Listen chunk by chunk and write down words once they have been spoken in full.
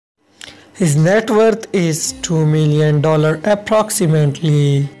His net worth is $2 million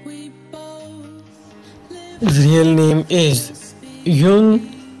approximately. His real name is Yoon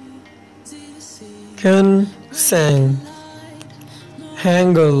Kyun-sang.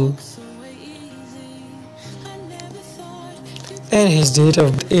 Hangul. And his date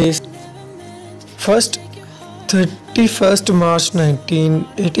of birth is 31st March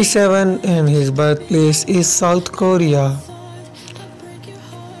 1987 and his birthplace is South Korea.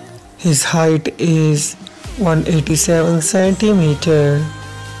 His height is 187 centimeter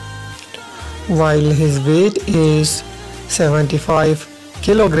while his weight is 75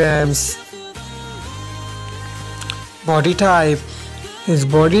 kilograms. Body type. His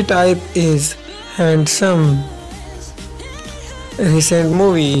body type is handsome. Recent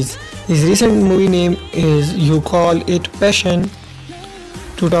movies. His recent movie name is You Call It Passion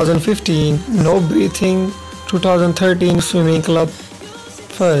 2015, No Breathing 2013, Swimming Club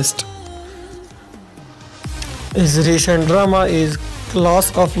First. His recent drama is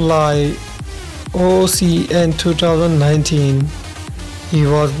Class of Lie OCN 2019. He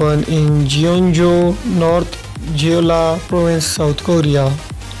was born in Jeonjo, North Jeolla Province, South Korea.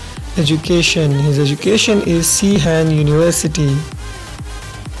 Education. His education is Sihan University.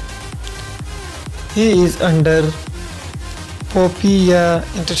 He is under Popia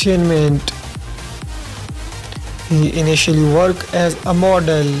Entertainment. He initially worked as a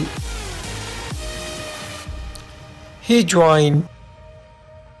model. He joined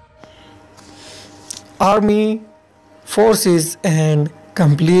Army forces and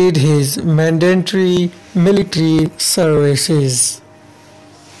completed his mandatory military services.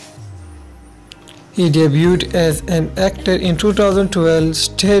 He debuted as an actor in 2012,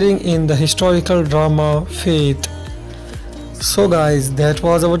 starring in the historical drama Faith. So guys, that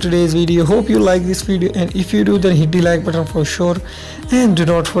was our today's video. Hope you like this video, and if you do, then hit the like button for sure, and do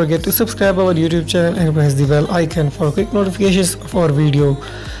not forget to subscribe our YouTube channel and press the bell icon for quick notifications of our video.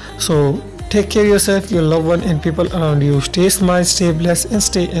 So take care of yourself, your loved one, and people around you. Stay smart, stay blessed, and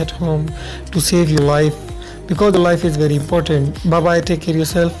stay at home to save your life, because the life is very important. Bye bye. Take care of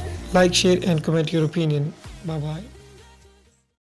yourself. Like, share, and comment your opinion. Bye bye.